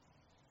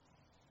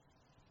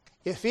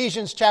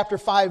Ephesians chapter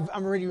 5,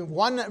 I'm reading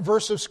one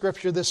verse of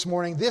Scripture this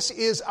morning. This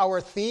is our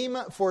theme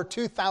for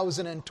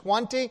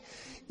 2020.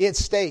 It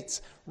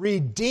states,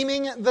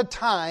 redeeming the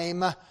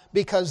time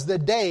because the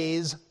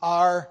days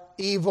are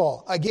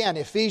evil. Again,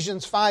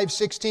 Ephesians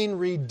 5:16,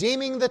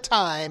 redeeming the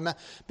time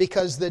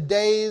because the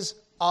days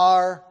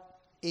are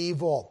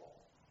evil.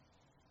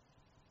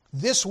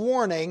 This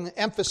warning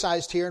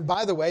emphasized here, and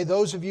by the way,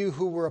 those of you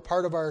who were a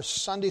part of our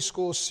Sunday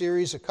school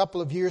series a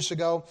couple of years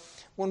ago,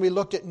 when we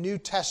looked at New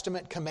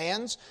Testament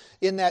commands,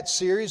 in that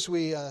series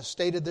we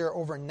stated there are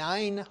over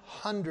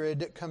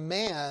 900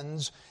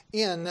 commands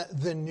in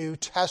the New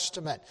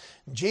Testament.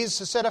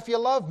 Jesus said, if you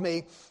love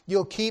me,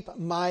 you'll keep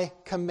my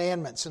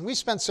commandments. And we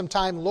spent some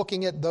time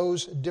looking at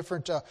those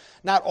different,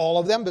 not all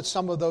of them, but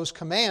some of those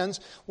commands.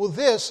 Well,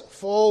 this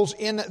falls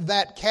in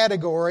that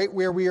category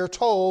where we are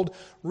told,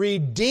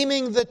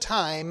 redeeming the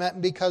time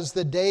because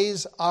the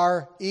days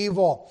are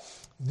evil.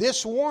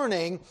 This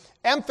warning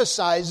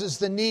emphasizes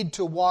the need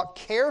to walk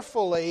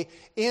carefully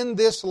in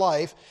this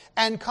life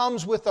and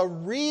comes with a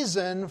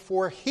reason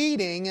for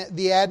heeding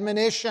the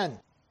admonition.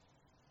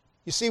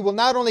 You see, we'll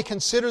not only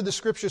consider the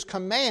Scripture's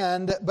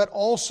command, but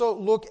also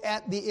look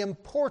at the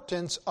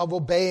importance of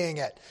obeying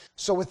it.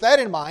 So with that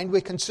in mind,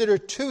 we consider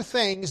two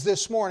things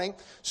this morning,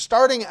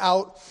 starting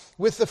out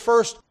with the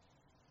first,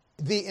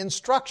 the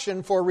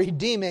instruction for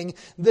redeeming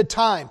the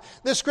time.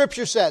 The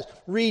Scripture says,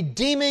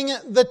 redeeming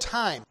the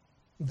time.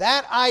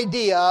 That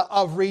idea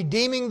of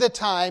redeeming the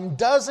time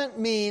doesn't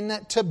mean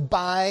to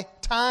buy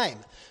time.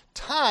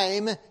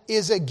 Time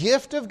is a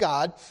gift of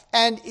God,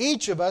 and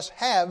each of us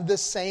have the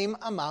same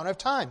amount of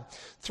time.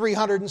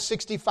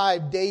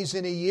 365 days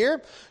in a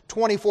year,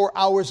 24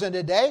 hours in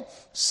a day,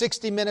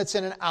 60 minutes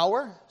in an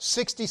hour,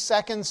 60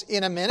 seconds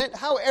in a minute.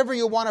 However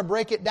you want to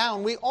break it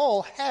down, we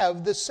all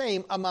have the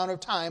same amount of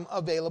time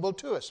available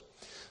to us.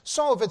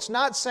 So if it's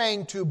not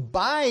saying to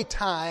buy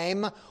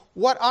time,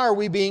 what are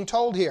we being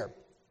told here?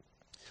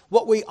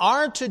 What we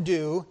are to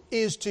do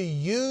is to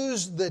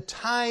use the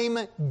time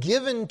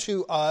given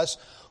to us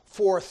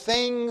for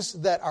things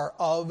that are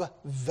of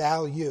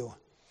value.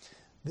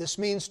 This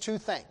means two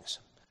things.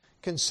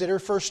 Consider,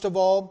 first of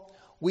all,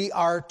 we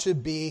are to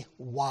be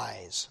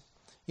wise.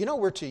 You know,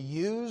 we're to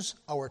use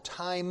our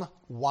time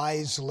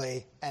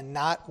wisely and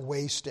not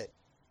waste it.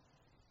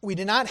 We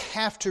do not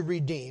have to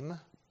redeem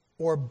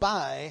or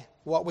buy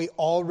what we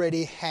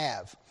already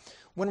have.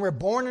 When we're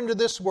born into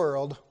this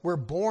world, we're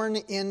born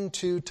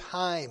into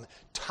time.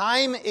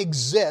 Time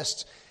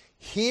exists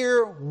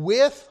here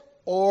with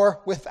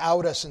or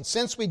without us. And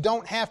since we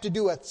don't have to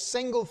do a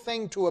single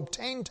thing to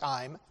obtain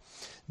time,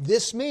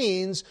 this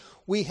means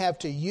we have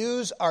to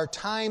use our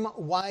time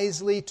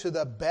wisely to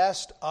the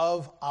best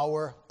of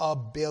our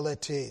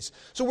abilities.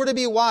 So we're to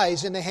be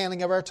wise in the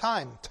handling of our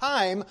time.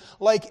 Time,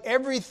 like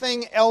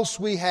everything else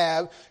we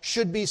have,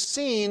 should be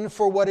seen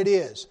for what it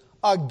is,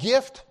 a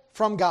gift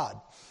from God.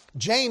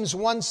 James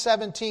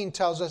 1:17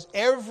 tells us,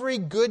 every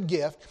good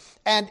gift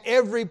and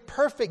every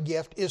perfect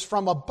gift is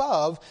from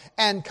above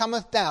and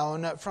cometh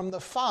down from the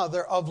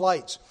Father of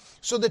lights.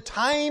 So the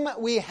time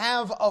we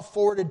have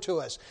afforded to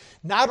us,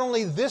 not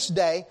only this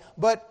day,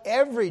 but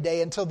every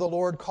day until the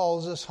Lord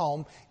calls us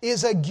home,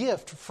 is a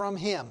gift from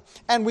Him.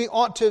 And we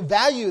ought to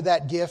value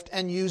that gift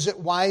and use it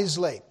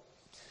wisely.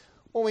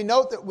 Well, we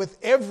note that with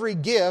every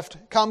gift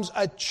comes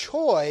a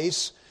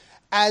choice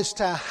as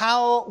to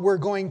how we're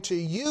going to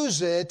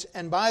use it.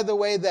 And by the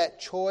way,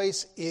 that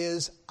choice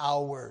is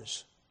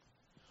ours.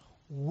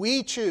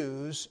 We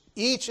choose,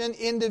 each and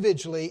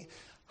individually,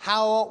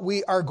 how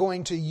we are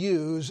going to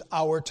use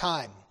our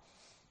time.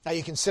 Now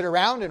you can sit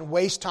around and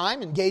waste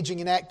time engaging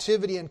in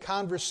activity and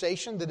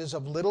conversation that is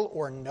of little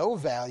or no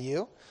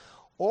value,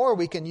 or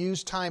we can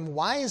use time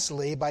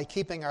wisely by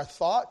keeping our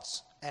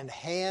thoughts and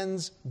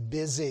hands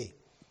busy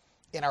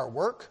in our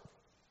work,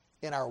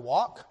 in our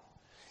walk,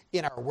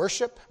 in our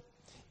worship,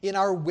 in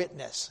our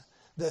witness.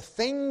 The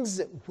things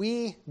that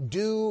we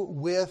do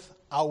with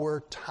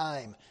our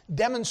time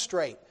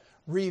demonstrate,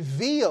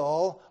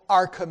 reveal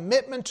our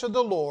commitment to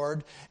the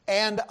Lord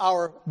and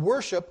our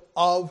worship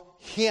of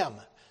Him.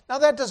 Now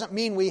that doesn't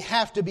mean we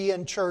have to be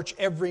in church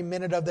every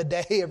minute of the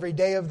day, every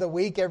day of the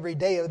week, every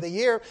day of the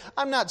year.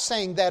 I'm not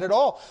saying that at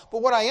all.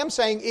 But what I am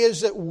saying is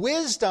that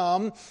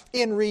wisdom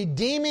in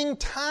redeeming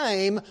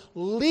time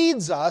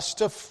leads us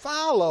to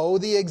follow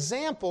the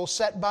example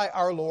set by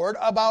our Lord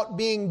about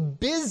being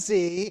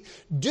busy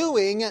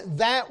doing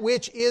that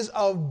which is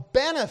of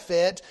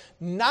benefit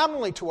not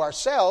only to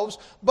ourselves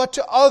but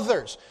to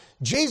others.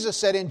 Jesus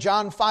said in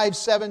John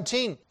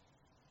 5:17,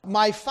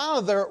 my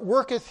Father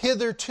worketh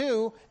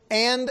hitherto,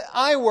 and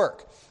I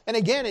work. And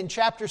again in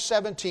chapter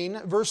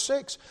 17, verse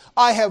 6,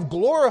 I have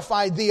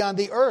glorified thee on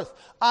the earth.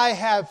 I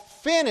have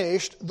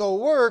finished the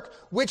work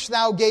which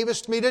thou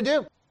gavest me to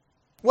do.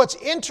 What's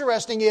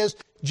interesting is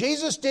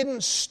Jesus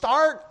didn't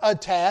start a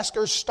task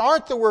or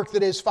start the work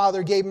that His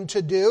Father gave Him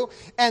to do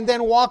and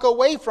then walk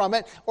away from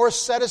it or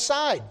set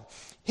aside.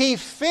 He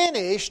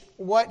finished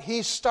what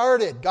He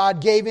started.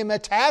 God gave Him a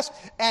task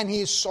and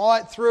He saw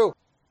it through.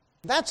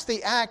 That's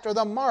the act or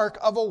the mark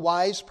of a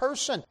wise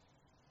person.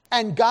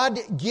 And God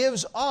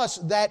gives us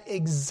that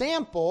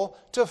example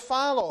to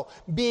follow,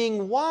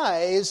 being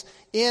wise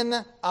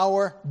in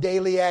our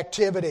daily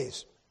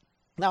activities.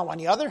 Now, on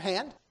the other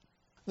hand,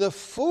 the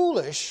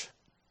foolish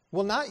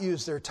will not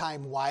use their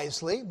time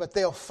wisely, but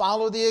they'll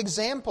follow the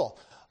example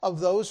of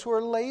those who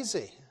are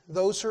lazy,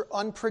 those who are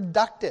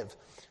unproductive.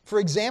 For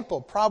example,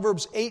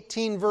 Proverbs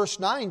 18 verse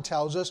 9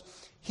 tells us,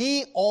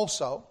 "He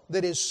also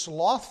that is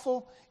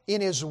slothful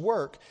in his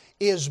work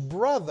is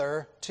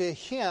brother to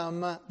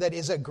him that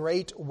is a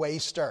great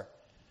waster."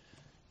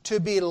 To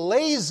be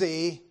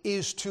lazy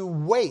is to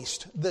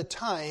waste the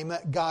time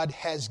God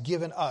has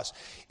given us.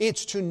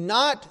 It's to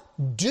not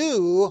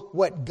do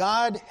what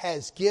God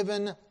has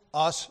given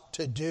us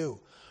to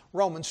do.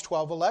 Romans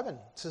 12:11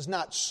 says,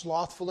 "Not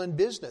slothful in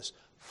business,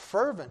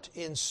 fervent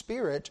in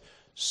spirit,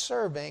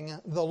 serving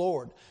the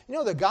Lord." You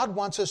know that God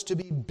wants us to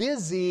be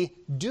busy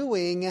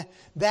doing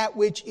that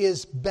which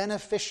is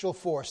beneficial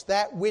for us,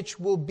 that which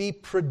will be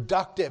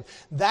productive,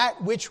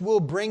 that which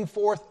will bring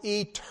forth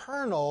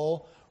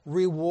eternal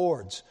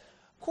rewards.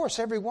 Of course,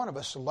 every one of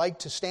us would like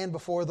to stand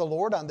before the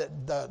Lord on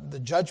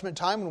the judgment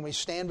time when we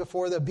stand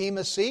before the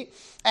Bema seat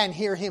and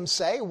hear Him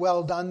say,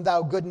 "Well done,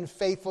 thou good and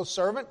faithful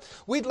servant."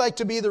 We'd like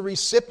to be the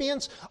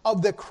recipients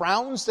of the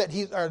crowns that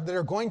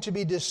are going to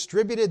be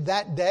distributed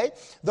that day.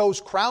 Those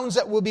crowns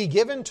that will be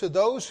given to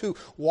those who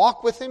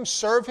walk with Him,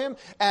 serve Him,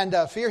 and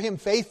fear Him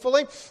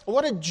faithfully.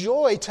 What a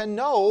joy to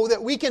know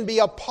that we can be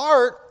a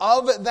part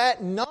of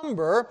that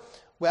number.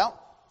 Well,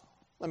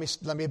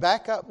 let me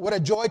back up. What a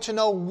joy to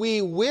know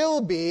we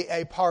will be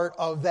a part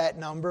of that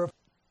number.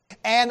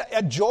 And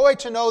a joy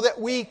to know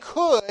that we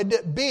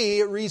could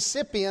be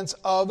recipients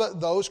of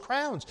those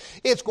crowns.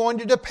 It's going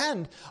to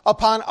depend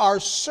upon our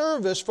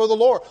service for the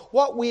Lord.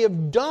 What we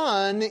have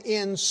done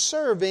in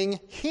serving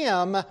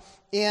Him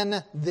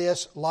in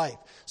this life.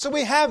 So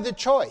we have the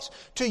choice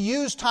to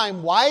use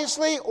time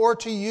wisely or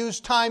to use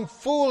time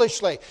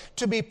foolishly.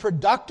 To be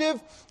productive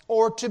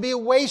or to be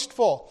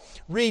wasteful.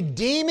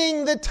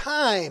 Redeeming the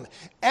time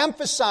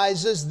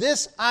emphasizes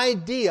this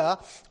idea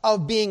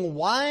of being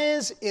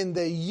wise in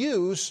the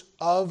use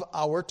of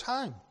our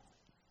time.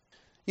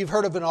 You've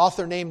heard of an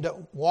author named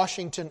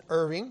Washington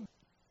Irving.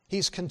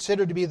 He's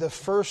considered to be the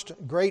first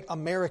great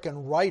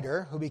American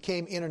writer who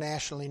became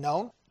internationally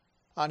known.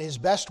 His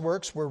best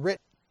works were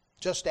written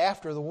just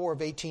after the War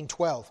of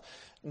 1812.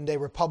 And they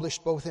were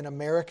published both in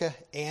America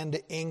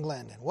and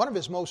England. And one of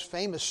his most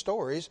famous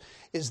stories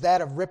is that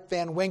of Rip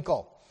Van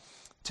Winkle.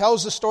 It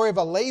tells the story of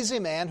a lazy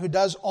man who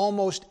does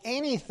almost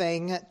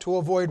anything to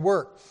avoid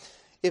work.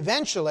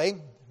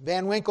 Eventually,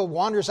 Van Winkle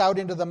wanders out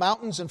into the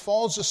mountains and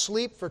falls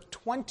asleep for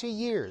 20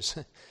 years.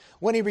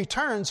 When he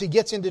returns, he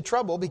gets into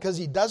trouble because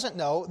he doesn't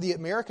know the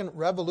American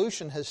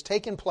Revolution has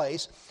taken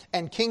place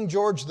and King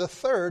George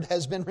III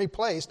has been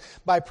replaced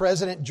by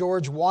President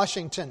George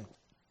Washington.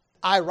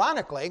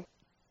 Ironically,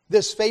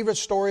 this favorite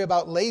story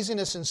about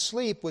laziness and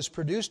sleep was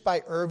produced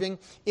by Irving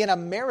in a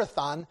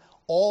marathon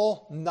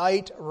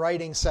all-night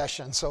writing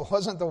session. So it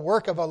wasn't the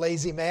work of a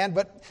lazy man,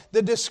 but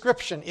the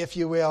description, if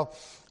you will,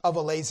 of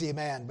a lazy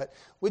man. But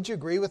would you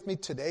agree with me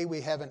today we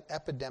have an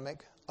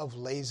epidemic of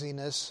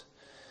laziness?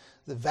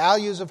 The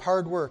values of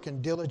hard work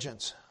and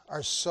diligence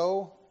are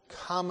so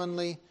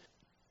commonly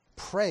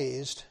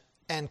praised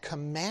and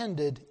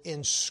commanded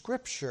in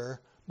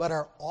Scripture, but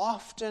are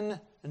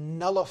often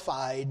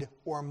nullified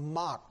or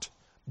mocked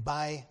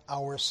by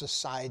our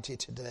society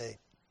today.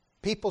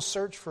 People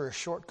search for a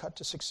shortcut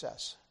to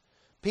success.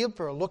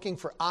 People are looking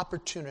for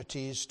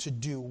opportunities to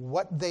do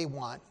what they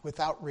want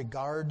without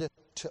regard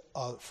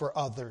for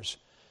others.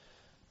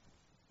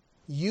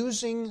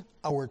 Using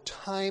our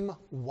time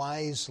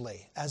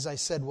wisely, as I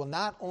said, will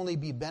not only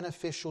be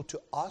beneficial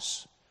to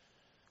us,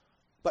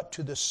 but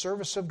to the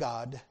service of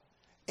God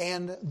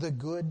and the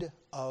good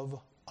of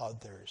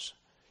others.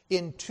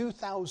 In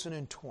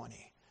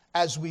 2020,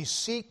 as we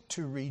seek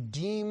to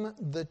redeem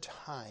the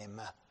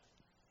time,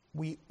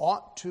 we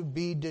ought to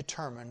be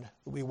determined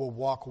that we will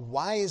walk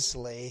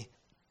wisely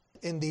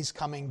in these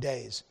coming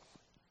days.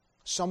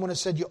 Someone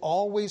has said you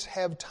always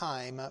have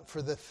time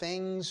for the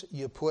things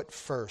you put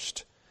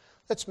first.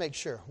 Let's make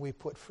sure we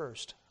put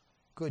first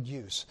good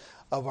use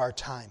of our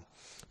time.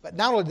 But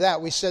not only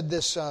that, we said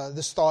this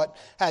thought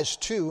has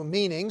two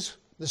meanings.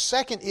 The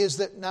second is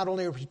that not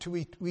only are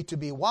we to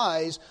be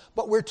wise,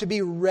 but we're to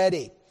be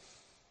ready.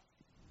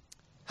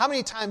 How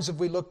many times have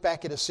we looked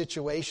back at a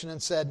situation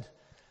and said,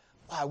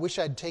 wow, I wish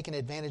I'd taken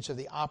advantage of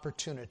the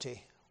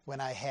opportunity when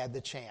I had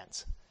the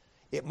chance?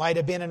 It might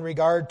have been in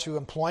regard to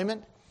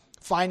employment,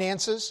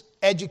 finances,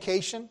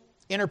 education,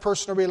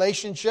 interpersonal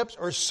relationships,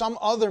 or some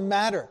other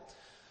matter.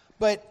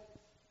 But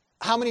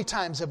how many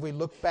times have we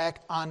looked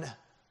back on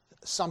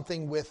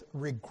something with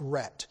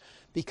regret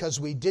because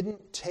we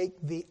didn't take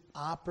the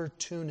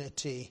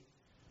opportunity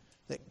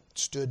that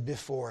stood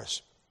before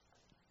us?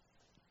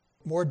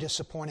 More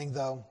disappointing,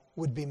 though,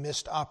 would be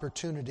missed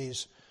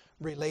opportunities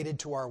related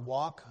to our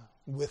walk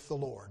with the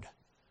Lord.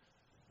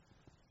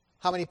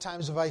 How many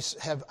times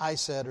have I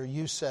said, or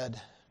you said,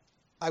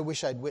 I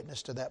wish I'd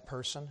witnessed to that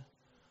person.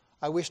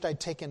 I wished I'd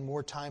taken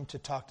more time to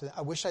talk to them.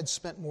 I wish I'd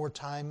spent more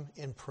time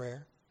in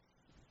prayer.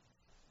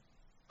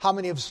 How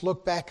many of us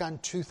look back on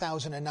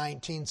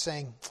 2019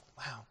 saying,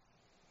 wow,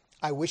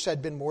 I wish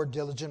I'd been more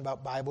diligent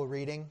about Bible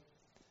reading.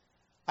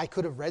 I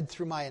could have read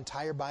through my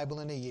entire Bible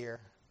in a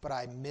year, but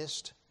I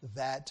missed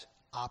that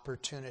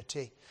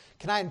opportunity.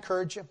 Can I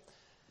encourage you?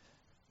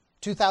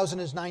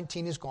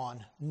 2019 is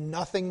gone.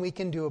 Nothing we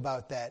can do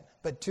about that.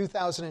 But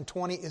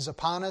 2020 is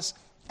upon us.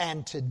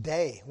 And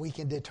today we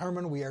can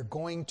determine we are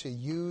going to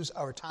use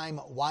our time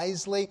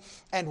wisely,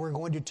 and we're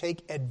going to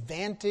take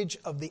advantage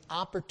of the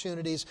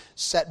opportunities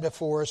set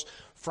before us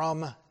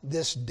from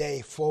this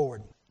day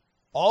forward.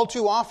 All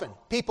too often,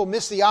 people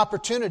miss the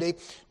opportunity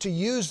to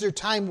use their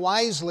time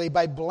wisely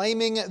by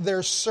blaming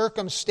their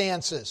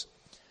circumstances.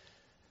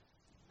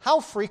 How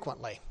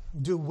frequently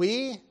do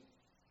we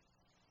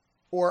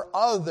or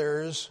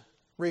others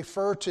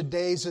refer to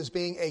days as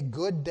being a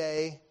good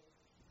day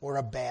or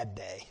a bad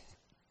day?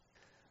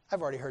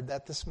 I've already heard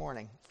that this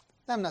morning.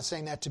 I'm not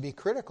saying that to be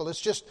critical.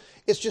 It's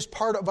just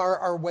part of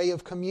our way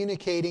of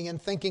communicating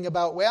and thinking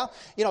about, well,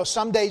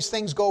 some days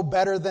things go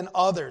better than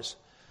others.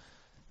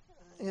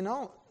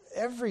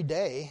 Every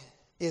day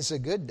is a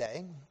good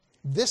day.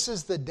 This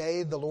is the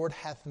day the Lord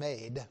hath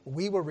made.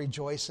 We will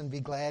rejoice and be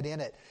glad in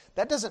it.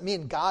 That doesn't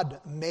mean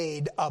God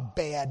made a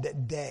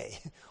bad day.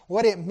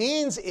 What it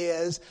means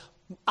is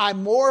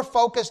I'm more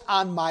focused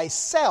on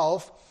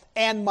myself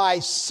and my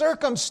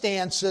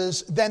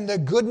circumstances than the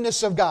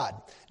goodness of God.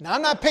 Now,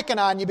 I'm not picking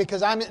on you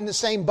because I'm in the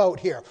same boat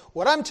here.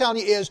 What I'm telling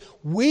you is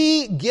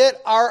we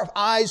get our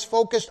eyes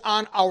focused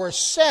on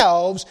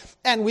ourselves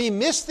and we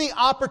miss the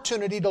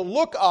opportunity to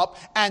look up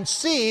and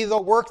see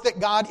the work that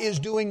God is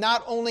doing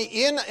not only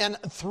in and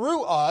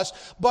through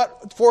us,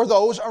 but for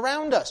those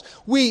around us.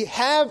 We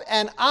have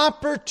an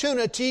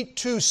opportunity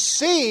to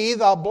see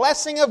the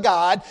blessing of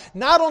God,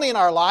 not only in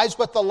our lives,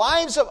 but the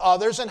lives of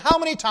others. And how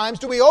many times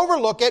do we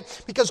overlook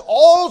it because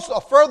all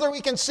the further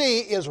we can see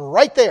is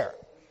right there?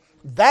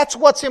 That's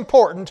what's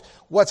important,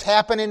 what's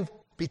happening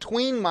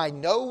between my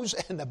nose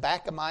and the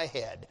back of my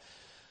head.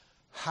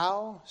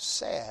 How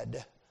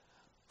sad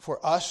for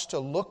us to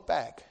look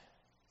back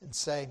and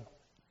say,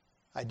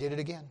 I did it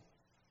again.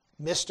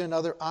 Missed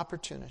another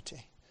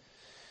opportunity.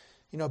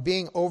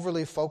 Being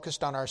overly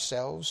focused on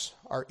ourselves,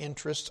 our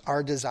interests,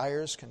 our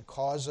desires can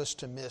cause us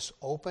to miss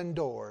open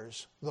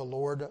doors the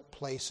Lord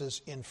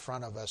places in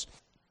front of us.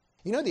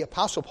 The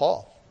Apostle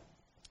Paul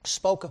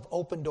spoke of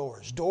open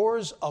doors,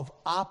 doors of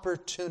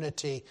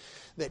opportunity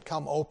that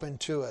come open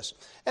to us.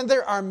 And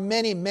there are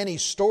many, many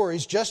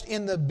stories just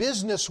in the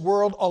business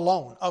world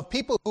alone of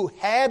people who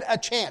had a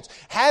chance,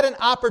 had an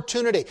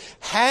opportunity,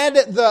 had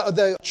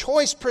the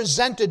choice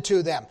presented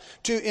to them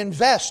to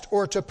invest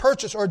or to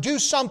purchase or do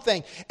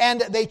something,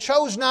 and they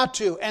chose not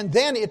to. And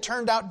then it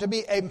turned out to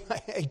be a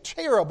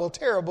terrible,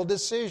 terrible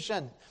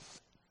decision.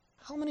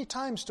 How many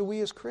times do we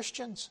as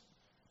Christians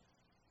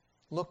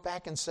look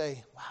back and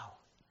say, wow,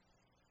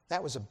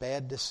 that was a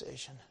bad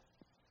decision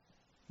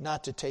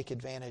not to take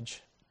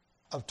advantage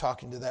of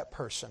talking to that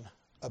person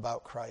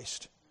about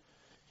Christ?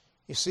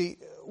 You see,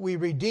 we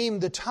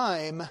redeem the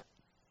time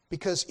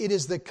because it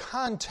is the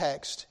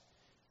context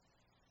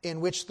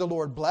in which the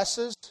Lord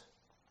blesses,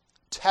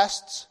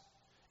 tests,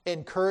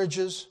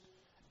 encourages,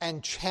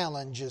 and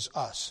challenges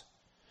us.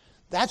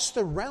 That's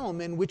the realm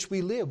in which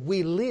we live.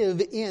 We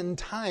live in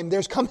time.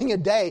 There's coming a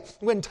day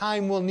when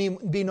time will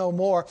be no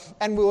more,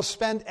 and we will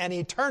spend an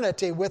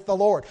eternity with the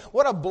Lord.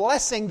 What a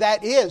blessing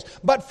that is.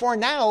 But for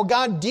now,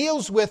 God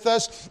deals with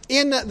us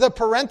in the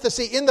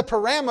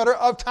parameter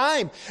of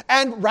time.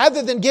 And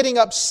rather than getting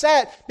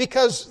upset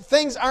because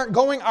things aren't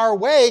going our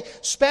way,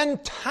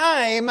 spend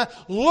time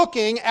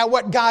looking at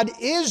what God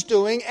is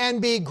doing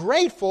and be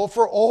grateful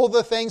for all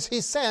the things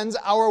He sends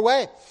our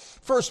way.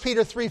 1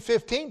 Peter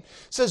 3:15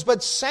 says,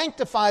 but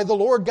sanctify the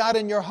Lord God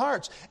in your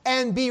hearts,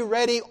 and be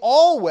ready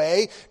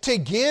always to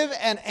give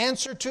an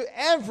answer to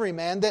every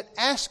man that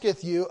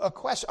asketh you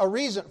a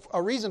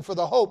reason for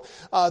the hope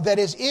that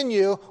is in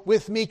you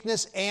with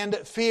meekness and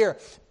fear.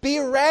 Be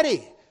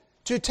ready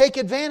to take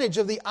advantage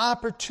of the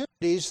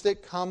opportunities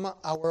that come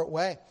our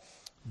way.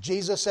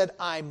 Jesus said,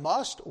 I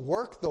must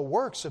work the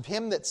works of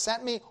him that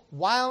sent me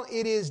while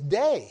it is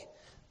day.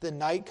 The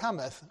night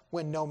cometh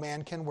when no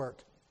man can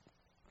work.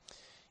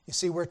 You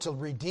see, we're to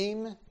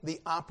redeem the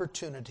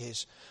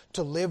opportunities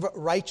to live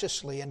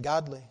righteously and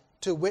godly,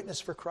 to witness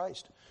for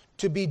Christ,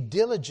 to be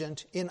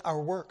diligent in our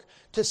work,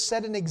 to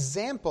set an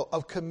example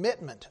of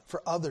commitment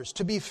for others,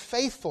 to be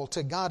faithful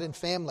to God and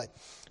family,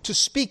 to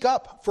speak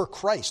up for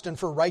Christ and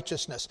for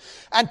righteousness,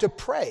 and to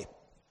pray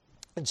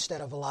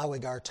instead of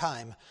allowing our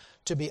time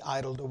to be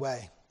idled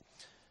away.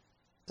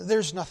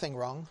 There's nothing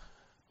wrong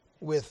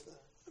with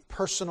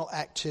personal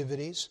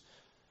activities,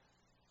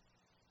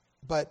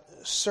 but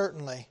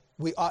certainly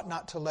we ought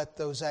not to let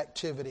those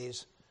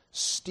activities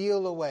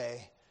steal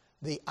away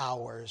the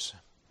hours.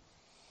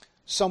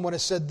 Someone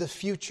has said the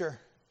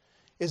future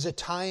is a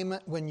time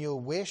when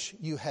you'll wish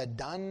you had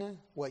done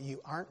what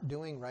you aren't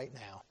doing right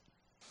now.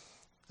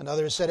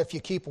 Another has said if you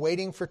keep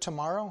waiting for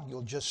tomorrow,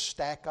 you'll just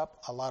stack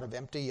up a lot of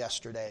empty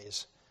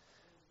yesterdays.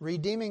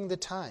 Redeeming the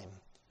time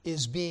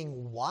is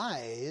being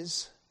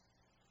wise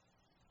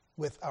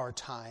with our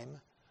time,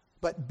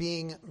 but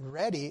being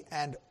ready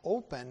and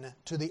open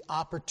to the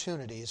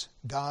opportunities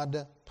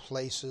God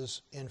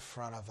places in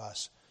front of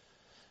us.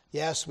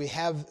 Yes, we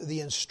have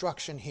the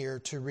instruction here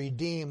to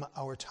redeem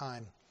our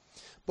time.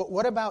 But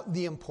what about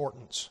the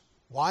importance?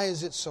 Why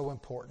is it so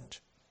important?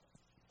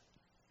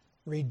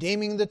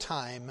 Redeeming the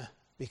time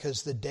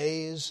because the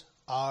days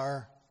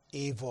are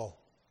evil.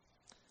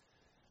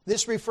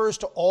 This refers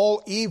to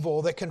all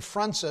evil that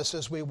confronts us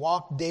as we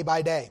walk day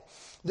by day.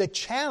 The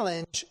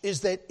challenge is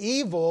that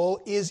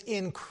evil is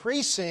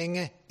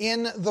increasing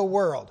in the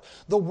world.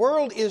 The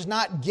world is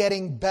not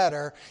getting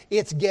better,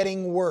 it's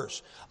getting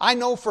worse. I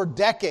know for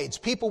decades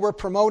people were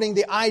promoting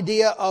the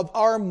idea of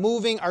our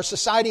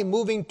society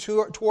moving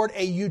toward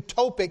a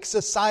utopic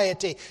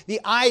society.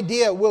 The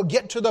idea we'll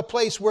get to the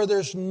place where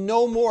there's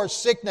no more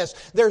sickness,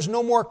 there's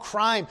no more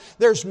crime,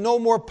 there's no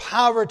more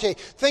poverty,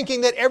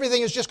 thinking that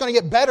everything is just going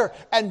to get better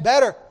and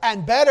better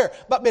and better.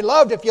 But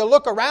beloved, if you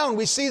look around,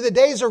 we see the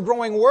days are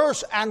growing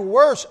worse and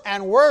worse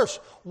and worse.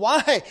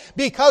 Why?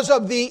 Because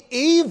of the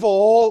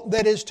evil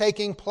that is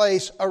taking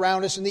place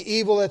around us and the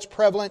evil that's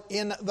prevalent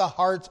in the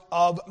heart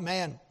of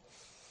man.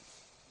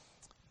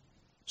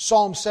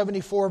 Psalm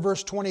 74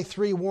 verse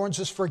 23 warns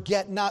us,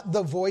 "Forget not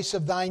the voice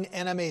of thine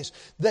enemies,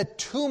 the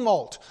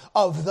tumult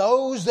of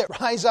those that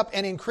rise up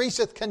and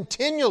increaseth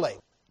continually."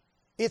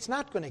 It's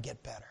not going to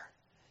get better.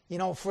 You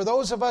know, for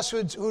those of us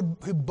who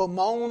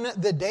bemoan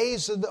the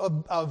days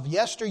of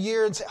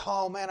yesteryear and say,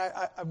 "Oh man,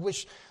 I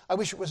wish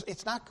it was,"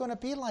 it's not going to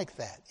be like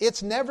that.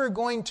 It's never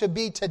going to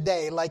be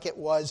today like it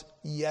was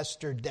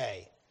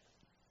yesterday.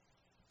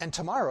 And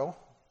tomorrow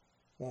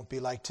won't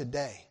be like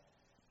today.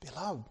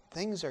 Beloved,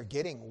 things are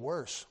getting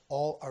worse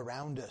all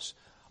around us.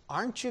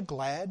 Aren't you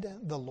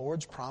glad the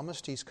Lord's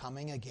promised He's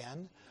coming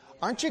again?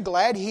 Aren't you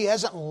glad He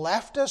hasn't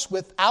left us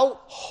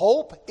without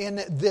hope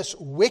in this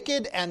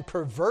wicked and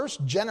perverse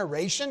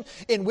generation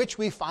in which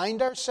we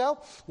find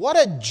ourselves? What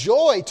a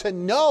joy to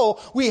know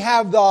we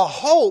have the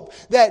hope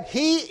that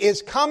He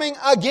is coming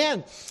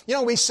again. You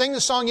know, we sing the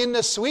song, "In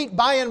the Sweet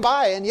By and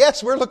By," and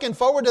yes, we're looking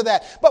forward to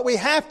that. But we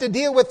have to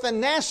deal with the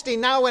nasty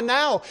now and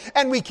now,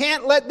 and we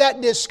can't let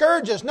that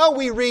discourage us. No,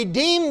 we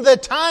redeem the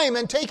time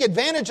and take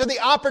advantage of the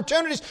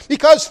opportunities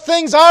because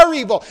things are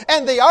evil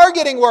and they are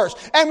getting worse,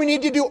 and we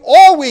need to do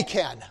all we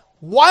can,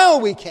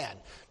 while we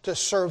can, to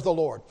serve the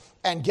Lord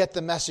and get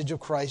the message of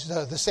Christ,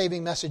 the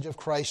saving message of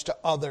Christ to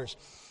others.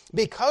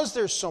 Because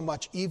there's so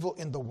much evil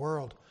in the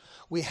world,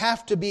 we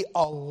have to be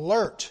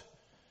alert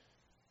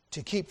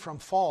to keep from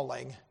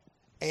falling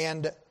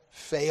and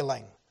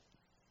failing.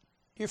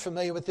 You're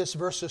familiar with this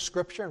verse of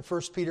Scripture in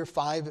 1 Peter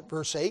 5,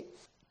 verse 8.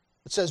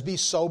 It says, "Be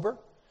sober,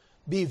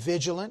 be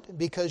vigilant,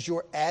 because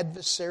your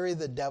adversary,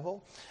 the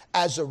devil,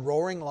 as a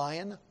roaring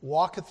lion,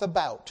 walketh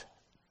about,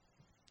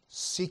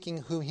 seeking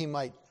whom he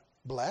might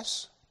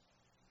bless,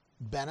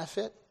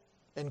 benefit,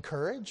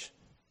 encourage."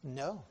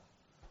 No.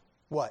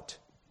 What?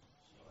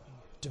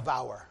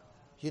 Devour.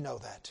 You know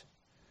that.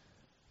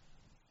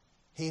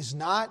 He's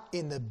not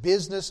in the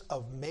business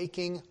of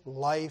making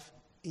life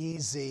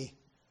easy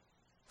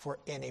for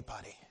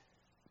anybody.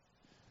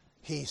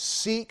 He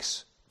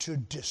seeks to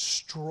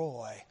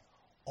destroy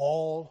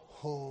all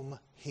whom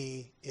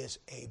he is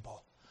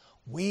able.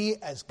 We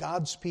as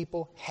God's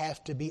people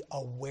have to be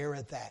aware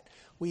of that.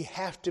 We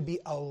have to be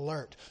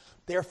alert.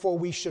 Therefore,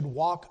 we should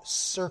walk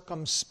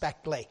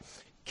circumspectly,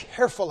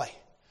 carefully,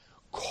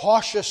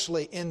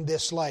 cautiously in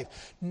this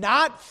life.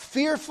 Not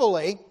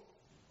fearfully.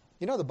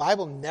 You know, the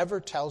Bible never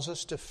tells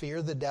us to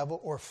fear the devil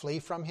or flee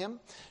from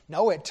him.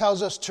 No, it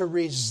tells us to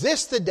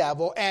resist the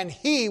devil and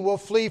he will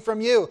flee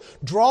from you.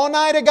 Draw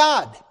nigh to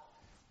God,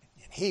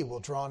 He will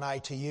draw nigh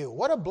to you.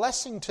 What a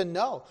blessing to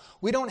know.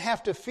 We don't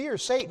have to fear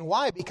Satan.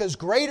 Why? Because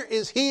greater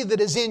is He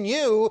that is in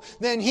you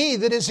than he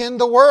that is in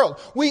the world.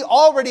 We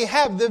already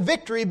have the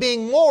victory,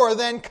 being more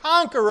than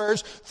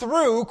conquerors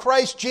through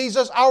Christ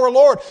Jesus our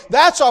Lord.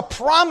 That's a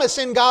promise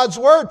in God's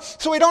Word.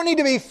 So we don't need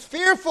to be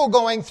fearful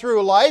going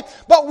through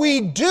life, but we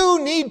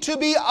do need to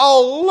be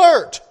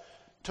alert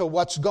to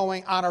what's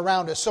going on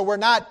around us so we're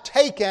not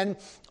taken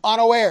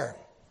unaware.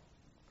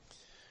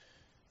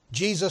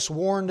 Jesus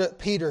warned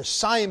Peter,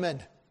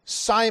 "Simon,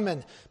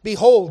 Simon,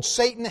 behold,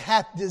 Satan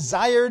hath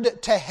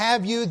desired to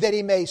have you, that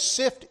he may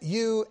sift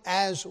you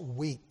as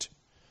wheat."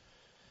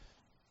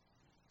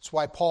 That's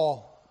why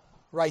Paul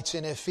writes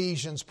in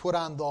Ephesians, "Put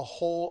on the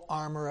whole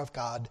armor of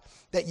God,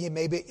 that ye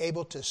may be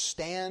able to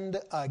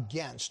stand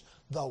against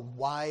the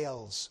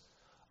wiles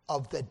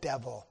of the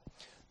devil,"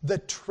 the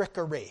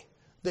trickery,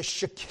 the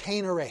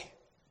chicanery.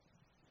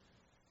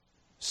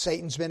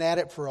 Satan's been at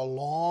it for a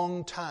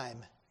long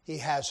time. He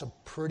has a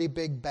pretty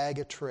big bag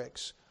of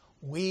tricks.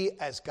 We,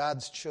 as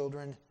God's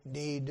children,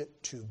 need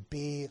to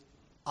be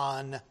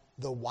on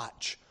the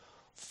watch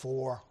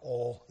for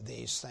all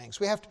these things.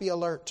 We have to be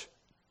alert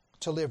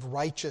to live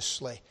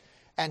righteously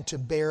and to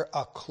bear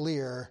a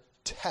clear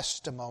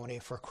testimony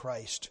for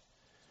Christ.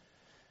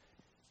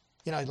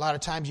 You know, a lot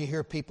of times you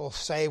hear people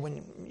say,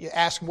 when you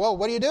ask them, "Well,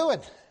 what are you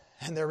doing?"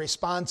 And their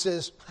response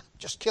is,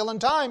 just killing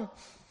time.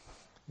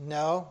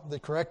 No, the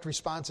correct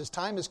response is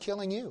time is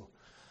killing you.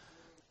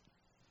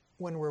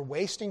 When we're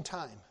wasting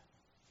time,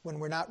 when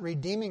we're not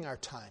redeeming our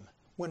time,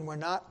 when we're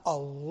not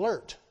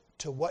alert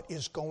to what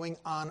is going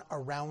on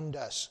around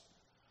us,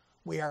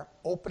 we are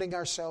opening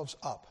ourselves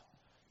up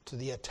to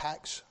the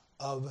attacks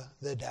of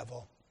the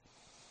devil.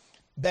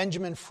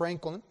 Benjamin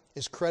Franklin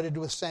is credited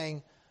with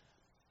saying,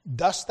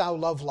 "Dost thou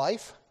love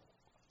life?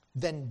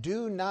 Then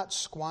do not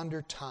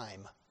squander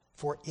time,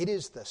 for it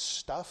is the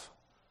stuff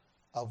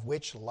of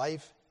which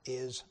life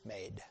is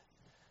made."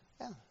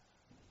 Yeah,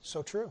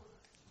 so true.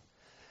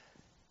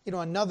 You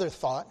know, another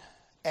thought,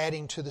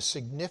 adding to the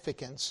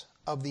significance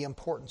of the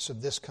importance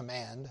of this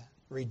command,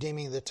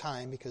 redeeming the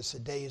time because the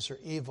days are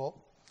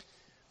evil.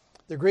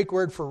 The Greek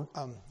word for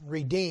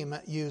redeem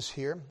used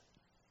here,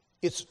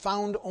 it's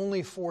found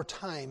only 4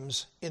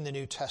 times in the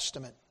New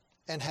Testament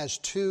and has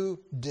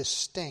 2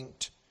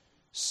 distinct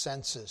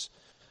senses.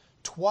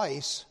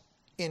 Twice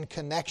in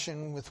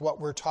connection with what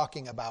we're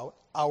talking about,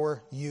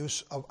 our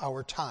use of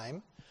our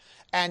time,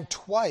 and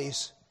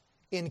twice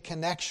in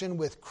connection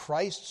with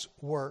Christ's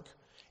work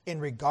in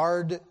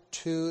regard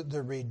to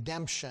the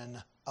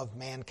redemption of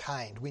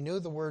mankind. We know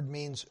the word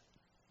means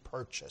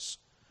purchase.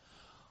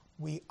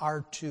 We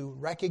are to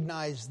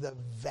recognize the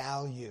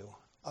value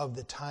of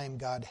the time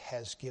God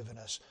has given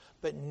us.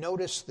 But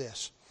notice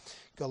this,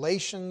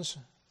 Galatians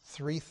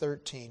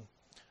 3:13.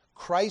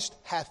 Christ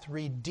hath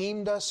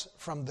redeemed us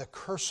from the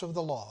curse of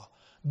the law,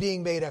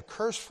 being made a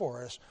curse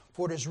for us,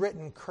 for it is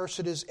written,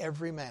 cursed is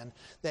every man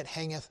that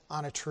hangeth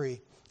on a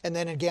tree. And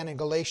then again in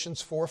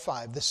Galatians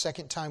 4:5, the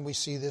second time we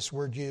see this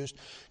word used,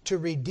 to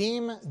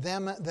redeem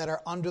them that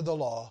are under the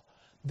law,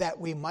 that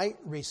we might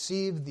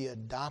receive the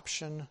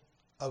adoption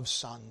of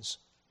sons.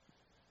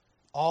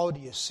 Oh, do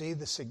you see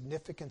the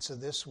significance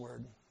of this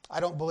word? I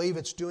don't believe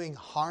it's doing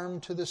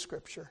harm to the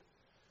Scripture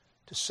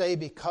to say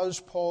because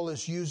Paul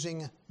is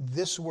using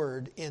this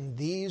word in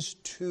these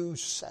 2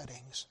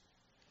 settings,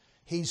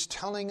 he's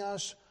telling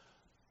us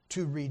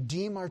to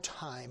redeem our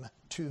time,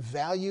 to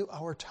value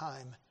our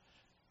time,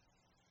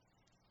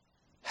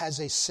 has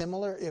a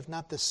similar, if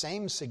not the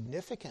same,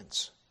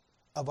 significance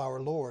of our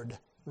Lord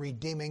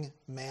redeeming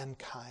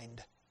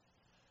mankind.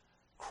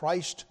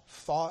 Christ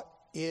thought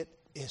it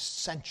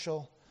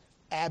essential,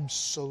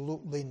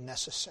 absolutely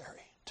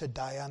necessary to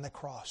die on the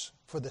cross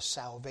for the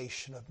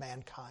salvation of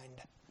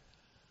mankind.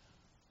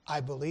 I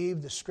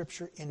believe the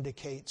Scripture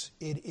indicates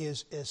it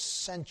is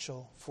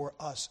essential for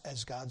us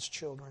as God's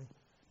children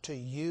to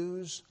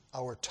use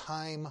our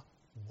time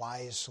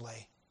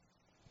wisely.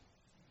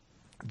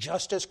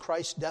 Just as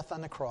Christ's death on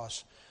the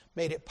cross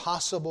made it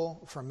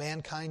possible for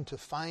mankind to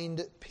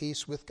find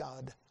peace with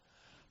God,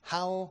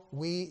 how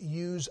we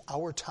use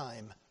our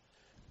time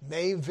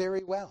may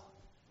very well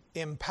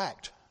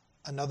impact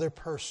another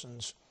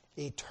person's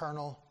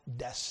eternal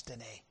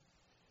destiny.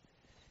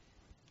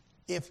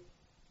 If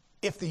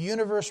the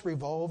universe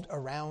revolved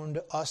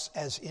around us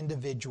as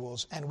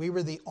individuals and we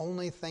were the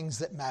only things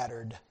that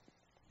mattered,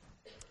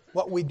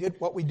 what we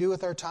do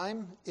with our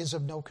time is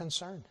of no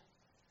concern.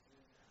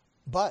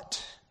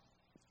 But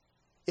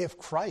if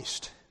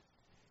Christ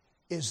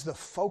is the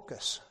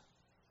focus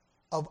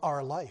of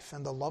our life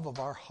and the love of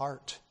our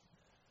heart,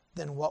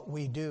 then what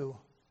we do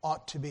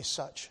ought to be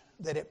such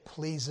that it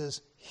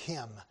pleases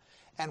Him,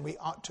 and we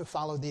ought to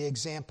follow the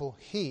example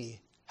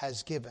He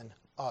has given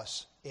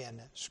us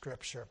in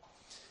Scripture.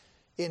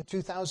 In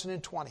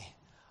 2020,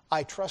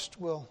 I trust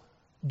we'll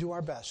do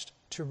our best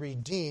to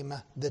redeem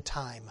the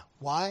time.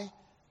 Why?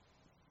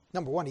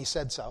 Number 1, He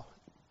said so.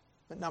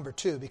 But number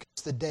 2,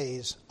 because the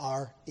days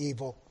are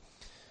evil.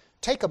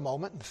 Take a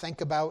moment and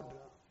think about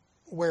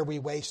where we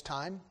waste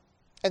time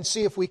and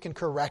see if we can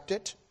correct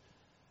it.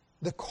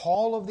 The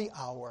call of the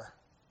hour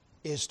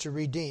is to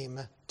redeem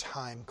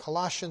time.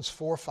 Colossians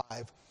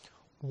 4:5,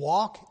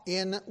 walk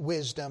in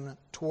wisdom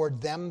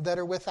toward them that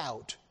are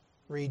without,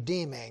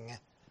 redeeming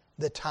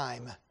the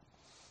time.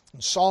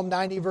 In Psalm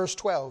 90 verse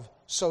 12,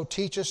 so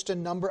teach us to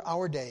number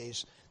our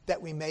days,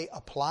 that we may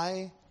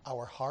apply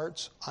our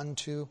hearts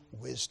unto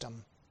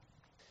wisdom.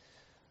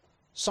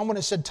 Someone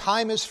has said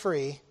time is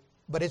free,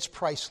 but it's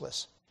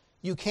priceless.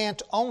 You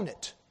can't own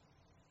it,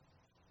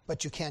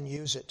 but you can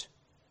use it.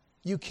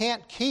 You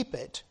can't keep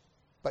it,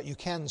 but you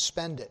can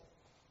spend it.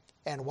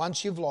 And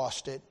once you've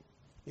lost it,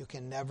 you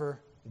can never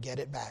get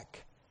it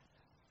back.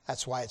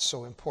 That's why it's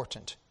so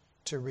important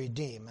to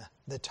redeem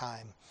the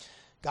time.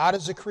 God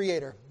is the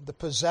creator, the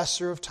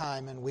possessor of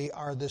time, and we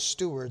are the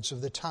stewards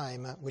of the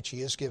time which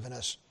He has given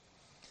us.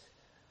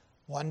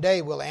 One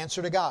day we'll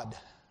answer to God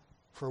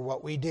for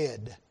what we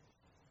did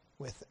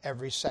with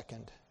every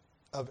second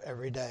of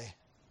every day.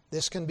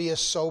 This can be a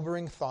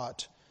sobering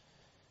thought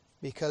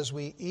because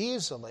we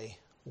easily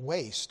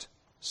waste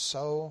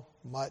so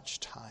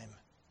much time.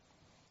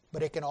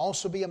 But it can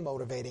also be a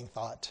motivating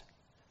thought,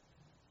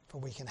 for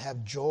we can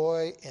have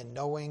joy in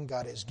knowing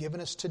God has given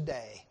us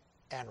today,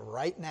 and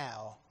right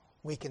now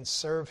we can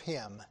serve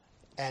Him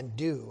and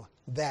do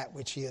that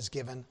which He has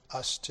given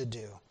us to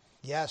do.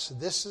 Yes,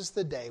 this is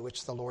the day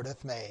which the Lord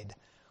hath made.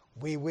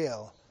 We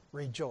will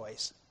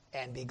rejoice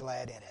and be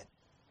glad in it.